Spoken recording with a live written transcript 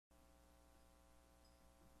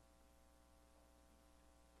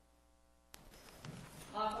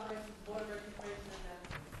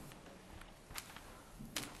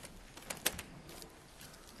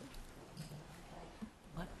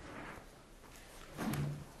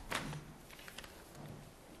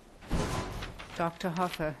Dr.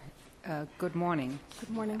 Hoffer, good morning. Good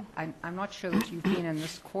morning. I'm not sure that you've been in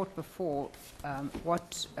this court before.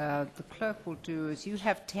 What the clerk will do is you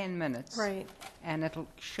have 10 minutes. Right. And it'll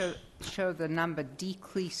show the number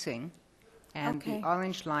decreasing, and Okay. the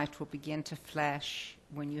orange light will begin to flash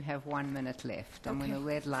when you have 1 minute left. And when Okay. the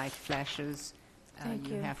red light flashes, Thank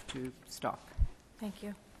you you. have to stop. Thank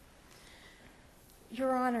you.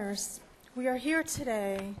 Your Honors, we are here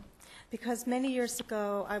today because many years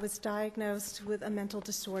ago I was diagnosed with a mental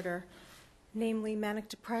disorder, namely manic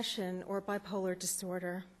depression or bipolar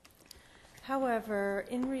disorder. However,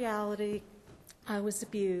 in reality, I was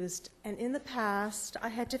abused, and in the past, I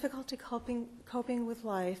had difficulty coping with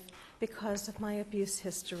life because of my abuse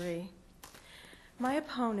history. My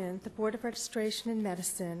opponent, the Board of Registration in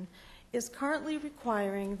Medicine, is currently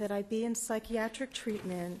requiring that I be in psychiatric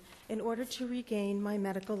treatment in order to regain my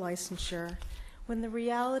medical licensure, when the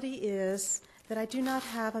reality is that I do not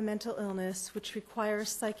have a mental illness which requires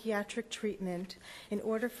psychiatric treatment in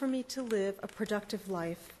order for me to live a productive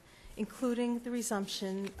life, including the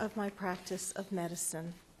resumption of my practice of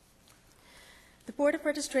medicine. The Board of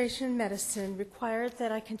Registration in Medicine required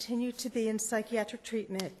that I continue to be in psychiatric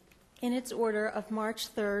treatment in its order of March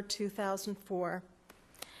 3, 2004.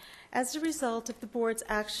 As a result of the Board's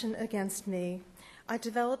action against me, I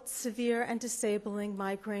developed severe and disabling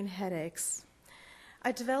migraine headaches.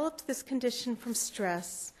 I developed this condition from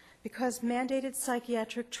stress because mandated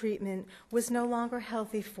psychiatric treatment was no longer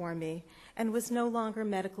healthy for me and was no longer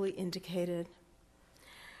medically indicated.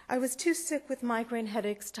 I was too sick with migraine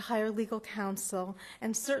headaches to hire legal counsel,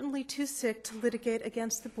 and certainly too sick to litigate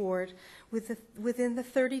against the Board within the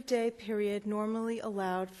 30-day period normally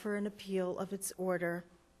allowed for an appeal of its order.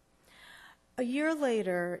 A year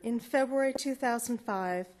later, in February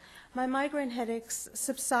 2005, my migraine headaches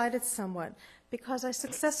subsided somewhat because I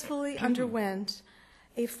successfully underwent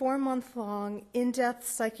a 4-month-long, in-depth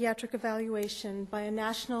psychiatric evaluation by a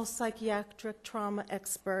national psychiatric trauma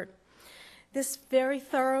expert. This very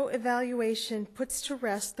thorough evaluation puts to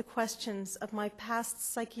rest the questions of my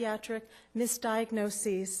past psychiatric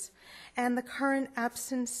misdiagnoses and the current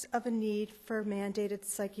absence of a need for mandated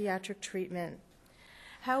psychiatric treatment.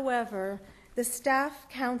 However, the staff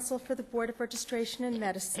counsel for the Board of Registration in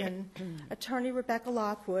Medicine, Attorney Rebecca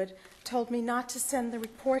Lockwood, told me not to send the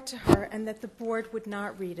report to her and that the Board would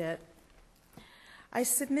not read it. I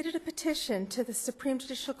submitted a petition to the Supreme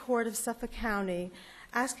Judicial Court of Suffolk County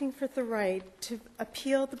asking for the right to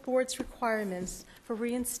appeal the Board's requirements for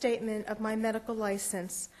reinstatement of my medical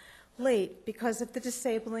license, late because of the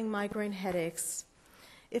disabling migraine headaches.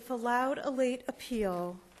 If allowed a late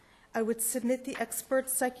appeal, I would submit the expert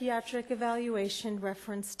psychiatric evaluation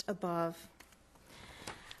referenced above.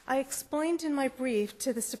 I explained in my brief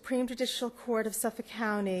to the Supreme Judicial Court of Suffolk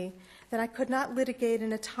County that I could not litigate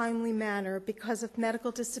in a timely manner because of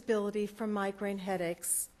medical disability from migraine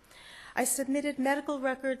headaches. I submitted medical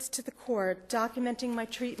records to the court documenting my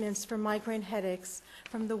treatments for migraine headaches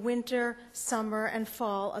from the winter, summer, and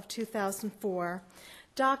fall of 2004,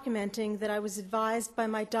 documenting that I was advised by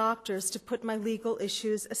my doctors to put my legal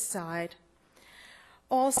issues aside.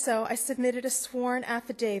 Also, I submitted a sworn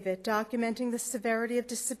affidavit documenting the severity of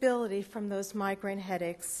disability from those migraine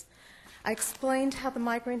headaches. I explained how the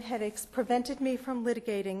migraine headaches prevented me from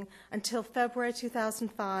litigating until February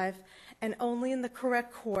 2005, and only in the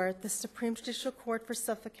correct court, the Supreme Judicial Court for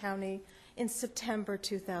Suffolk County, in September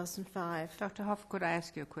 2005. Dr. Hoffer, could I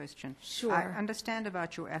ask you a question? Sure. I understand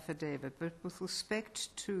about your affidavit, but with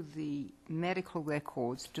respect to the medical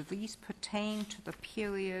records, do these pertain to the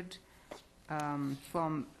period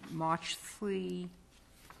from March 3,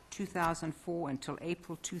 2004 until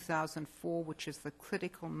April 2004, which is the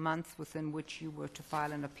critical month within which you were to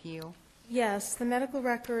file an appeal? Yes, the medical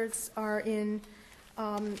records are in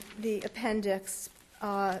the appendix,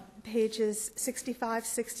 pages 65,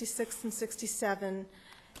 66, and 67,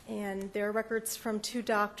 and there are records from two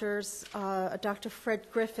doctors, Dr. Fred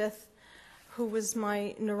Griffith, who was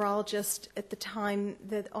my neurologist at the time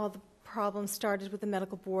that all the problems started with the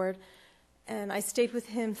medical board, and I stayed with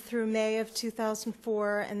him through May of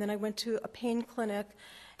 2004, and then I went to a pain clinic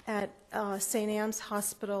at St. Anne's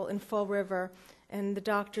Hospital in Fall River, and the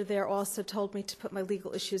doctor there also told me to put my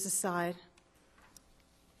legal issues aside.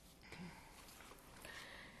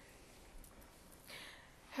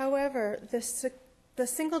 However, the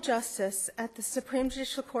single justice at the Supreme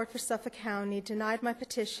Judicial Court for Suffolk County denied my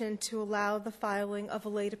petition to allow the filing of a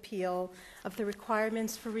late appeal of the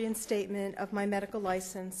requirements for reinstatement of my medical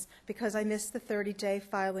license because I missed the 30-day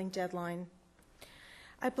filing deadline.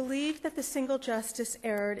 I believe that the single justice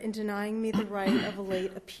erred in denying me the right of a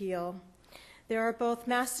late appeal. There are both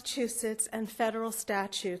Massachusetts and federal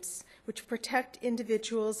statutes which protect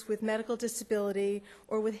individuals with medical disability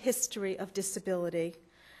or with history of disability.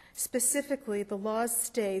 Specifically, the laws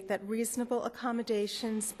state that reasonable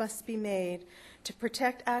accommodations must be made to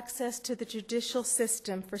protect access to the judicial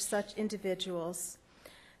system for such individuals.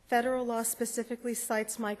 Federal law specifically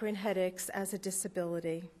cites migraine headaches as a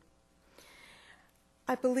disability.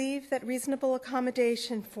 I believe that reasonable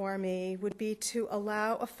accommodation for me would be to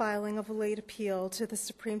allow a filing of a late appeal to the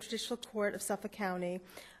Supreme Judicial Court of Suffolk County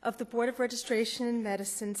of the Board of Registration in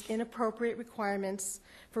Medicine's inappropriate requirements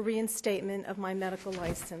for reinstatement of my medical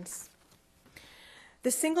license.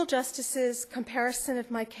 The single justice's comparison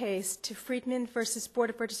of my case to Friedman versus Board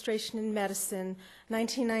of Registration in Medicine,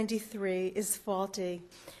 1993, is faulty.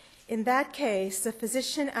 In that case, the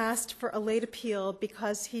physician asked for a late appeal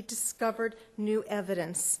because he discovered new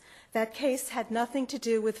evidence. That case had nothing to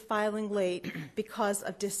do with filing late because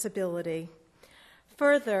of disability.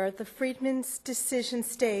 Further, the Friedman's decision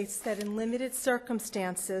states that in limited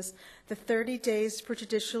circumstances, the 30 days for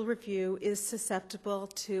judicial review is susceptible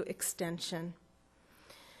to extension.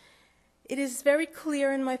 It is very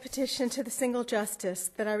clear in my petition to the single justice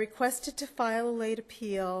that I requested to file a late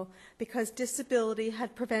appeal because disability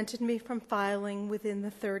had prevented me from filing within the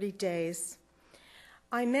 30 days.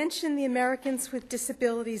 I mentioned the Americans with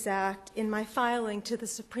Disabilities Act in my filing to the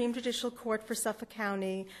Supreme Judicial Court for Suffolk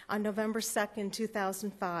County on November 2nd,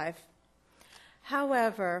 2005.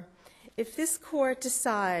 However, if this court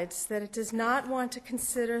decides that it does not want to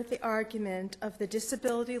consider the argument of the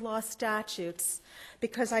disability law statutes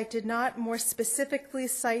because I did not more specifically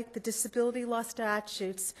cite the disability law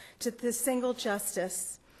statutes to the single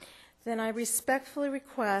justice, then I respectfully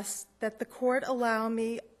request that the court allow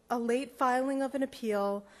me a late filing of an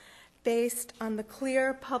appeal based on the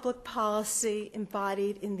clear public policy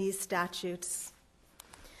embodied in these statutes.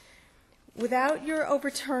 Without your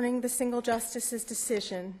overturning the single justice's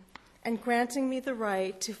decision and granting me the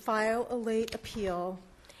right to file a late appeal,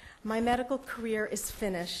 my medical career is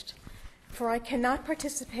finished, for I cannot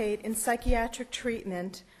participate in psychiatric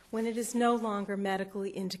treatment when it is no longer medically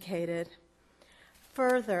indicated.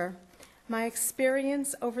 Further, my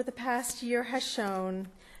experience over the past year has shown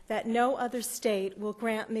that no other state will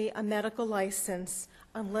grant me a medical license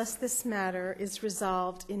unless this matter is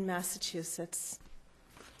resolved in Massachusetts.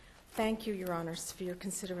 Thank you, Your Honors, for your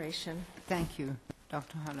consideration. Thank you,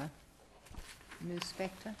 Dr. Haller. Ms.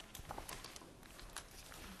 Spector?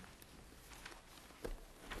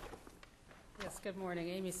 Yes, good morning.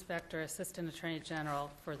 Amy Spector, Assistant Attorney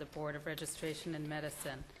General for the Board of Registration in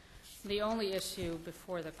Medicine. The only issue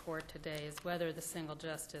before the court today is whether the single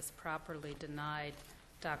justice properly denied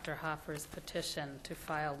Dr. Hoffer's petition to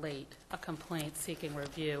file late a complaint seeking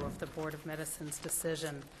review of the Board of Medicine's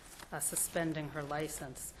decision suspending her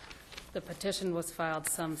license. The petition was filed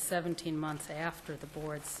some 17 months after the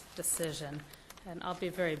board's decision, and I'll be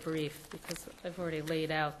very brief because I've already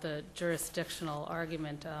laid out the jurisdictional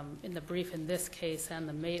argument in the brief in this case and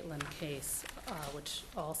the Maitland case, which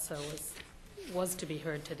also was to be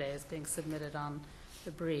heard today, is being submitted on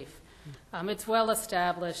the brief. It's well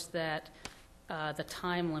established that the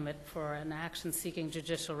time limit for an action seeking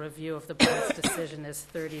judicial review of the board's decision is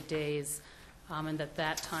 30 days, and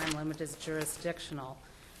that time limit is jurisdictional,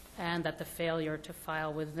 and that the failure to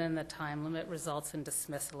file within the time limit results in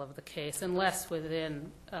dismissal of the case, unless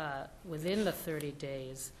within the 30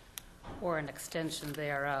 days or an extension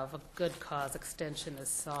thereof, a good cause extension is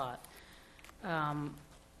sought.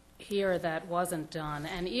 Here, that wasn't done,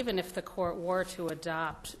 and even if the court were to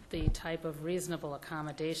adopt the type of reasonable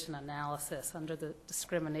accommodation analysis under the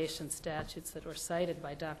discrimination statutes that were cited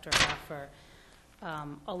by Dr. Hoffer,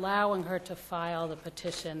 allowing her to file the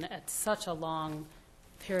petition at such a long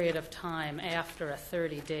period of time after a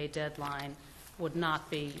 30-day deadline would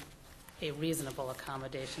not be a reasonable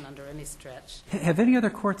accommodation under any stretch. Have any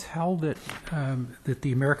other courts held that that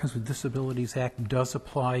the Americans with Disabilities Act does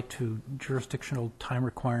apply to jurisdictional time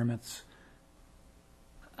requirements?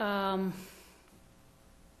 Or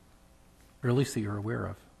at least that you're aware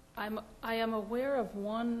of? I am aware of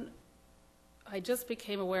one. I just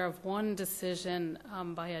became aware of one decision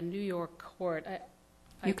by a New York court.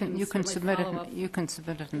 You can submit it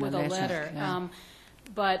in with a letter. Yeah.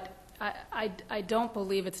 But I don't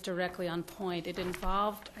believe it's directly on point. I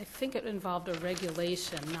think it involved a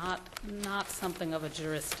regulation, not something of a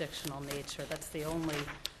jurisdictional nature. That's the only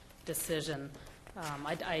decision.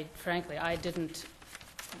 Frankly, I didn't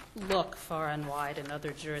look far and wide in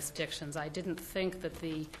other jurisdictions. I didn't think that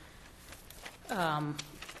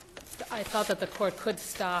I thought that the court could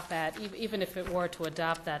stop at, even if it were to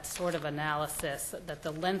adopt that sort of analysis, that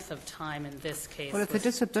the length of time in this case Well, if the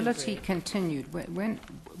disability continued,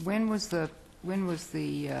 when was the when was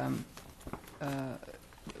the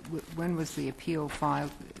appeal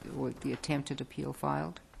filed, or the attempted appeal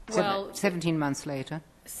filed? Well, 17 months later.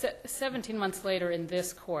 17 months later in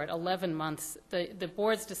this court, 11 months, the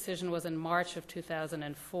board's decision was in March of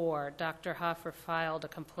 2004. Dr. Hoffer filed a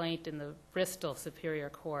complaint in the Bristol Superior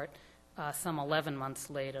Court some 11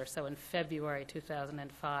 months later, so in February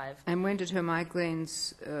 2005. And when did her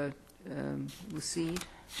migraines recede?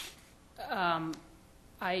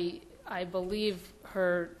 I believe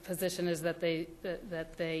her position is that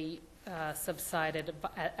they subsided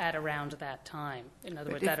at around that time. In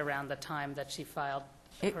other words, at around the time that she filed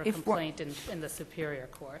her complaint in the Superior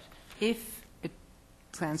Court. If it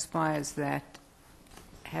transpires that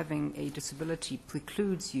having a disability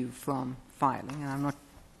precludes you from filing, and I'm not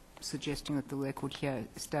suggesting that the record here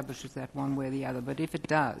establishes that one way or the other, but if it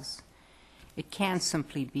does, it can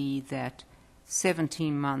simply be that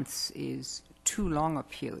 17 months is too long a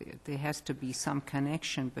period. There has to be some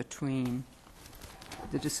connection between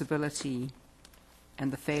the disability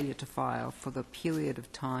and the failure to file for the period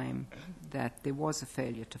of time that there was a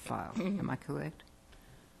failure to file. Am I correct?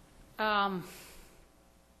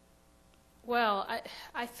 Well,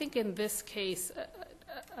 I think in this case,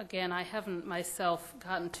 again, I haven't myself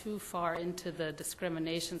gotten too far into the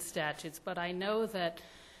discrimination statutes, but I know that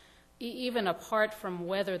even apart from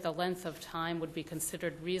whether the length of time would be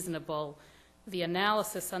considered reasonable, the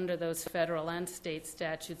analysis under those federal and state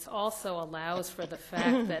statutes also allows for the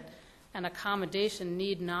fact that an accommodation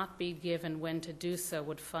need not be given when to do so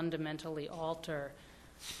would fundamentally alter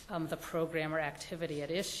the program or activity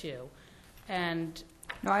at issue. And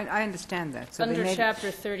no, I understand that. So under Chapter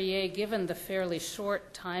 30A, given the fairly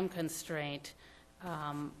short time constraint,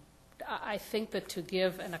 I think that to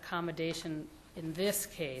give an accommodation in this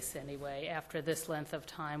case, anyway, after this length of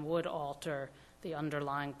time would alter the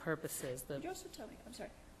underlying purposes. Could you also tell me, I'm sorry,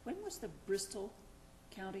 when was the Bristol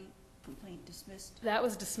County complaint dismissed? That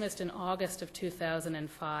was dismissed in August of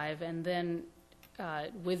 2005, and then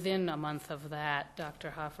within a month of that,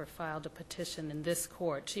 Dr. Hoffer filed a petition in this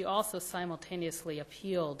court. She also simultaneously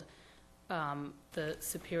appealed the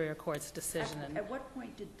Superior Court's decision. At what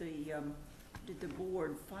point did the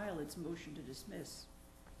board file its motion to dismiss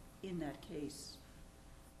in that case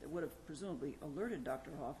that would have presumably alerted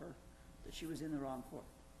Dr. Hoffer that she was in the wrong court?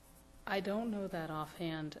 I don't know that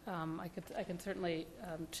offhand. I can certainly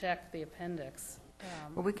check the appendix.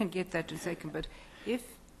 Well, we can get that in a second, but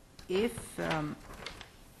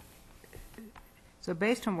so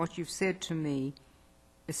based on what you've said to me,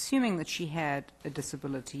 assuming that she had a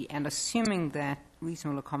disability and assuming that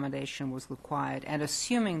reasonable accommodation was required and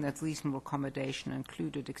assuming that reasonable accommodation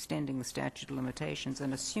included extending the statute of limitations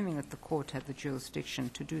and assuming that the court had the jurisdiction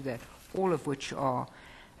to do that, all of which are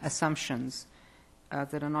assumptions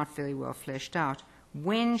that are not very well fleshed out,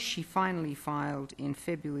 when she finally filed in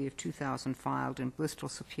February of 2000, filed in Bristol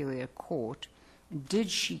Superior Court, did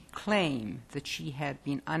she claim that she had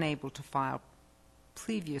been unable to file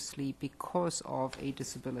previously because of a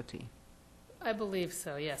disability? I believe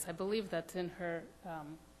so, yes. I believe that's in her...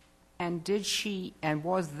 And did she, and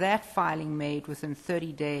was that filing made within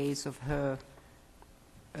 30 days of her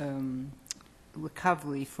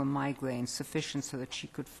recovery from migraine sufficient so that she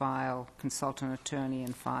could consult an attorney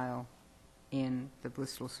and file in the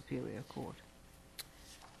Bristol Superior Court?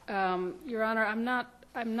 Your Honor, I'm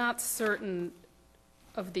not certain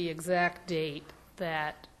of the exact date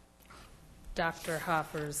that Dr.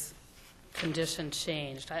 Hoffer's condition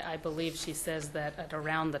changed. I believe she says that at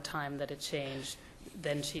around the time that it changed,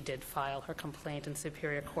 then she did file her complaint in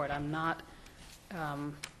Superior Court. I'm not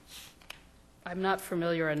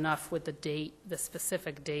familiar enough with the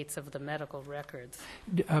specific dates of the medical records.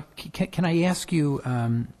 Can I ask you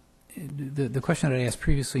the question that I asked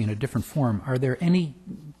previously in a different form? Are there any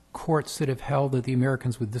courts that have held that the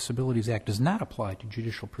Americans with Disabilities Act does not apply to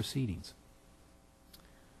judicial proceedings?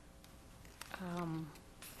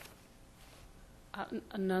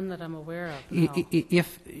 None that I'm aware of, no.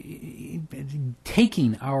 If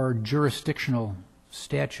taking our jurisdictional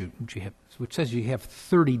statute, which says you have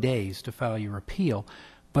 30 days to file your appeal,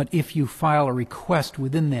 but if you file a request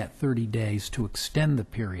within that 30 days to extend the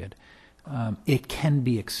period, it can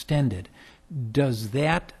be extended. Does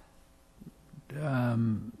that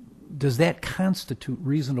constitute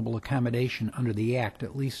reasonable accommodation under the Act,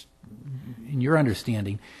 at least in your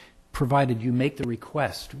understanding, provided you make the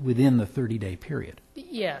request within the 30-day period?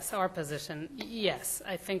 Yes, our position, yes.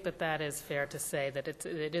 I think that is fair to say, that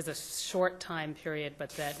it is a short time period,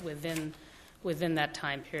 but that within that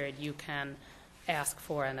time period you can ask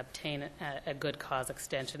for and obtain a good cause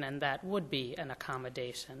extension, and that would be an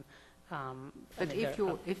accommodation. But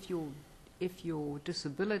if your if your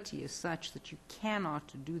disability is such that you cannot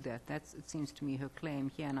do that, that's, it seems to me, her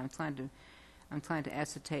claim here, and I'm trying to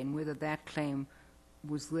ascertain whether that claim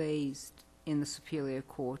was raised in the Superior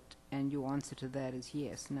Court, and your answer to that is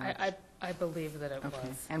yes. No. I believe that it Okay.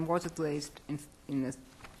 was. And was it raised in the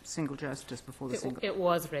single justice before the single? It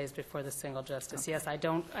was raised before the single justice, yes. I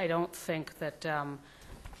don't think that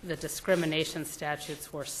the discrimination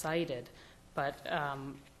statutes were cited, but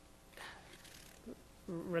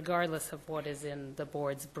regardless of what is in the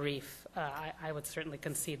board's brief, I would certainly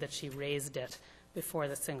concede that she raised it before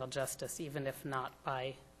the single justice, even if not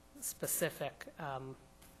by specific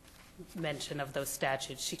mention of those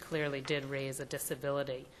statutes. She clearly did raise a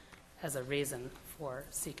disability as a reason for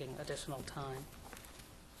seeking additional time.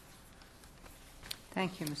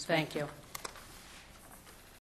 Thank you, Ms. Thank Spector. you.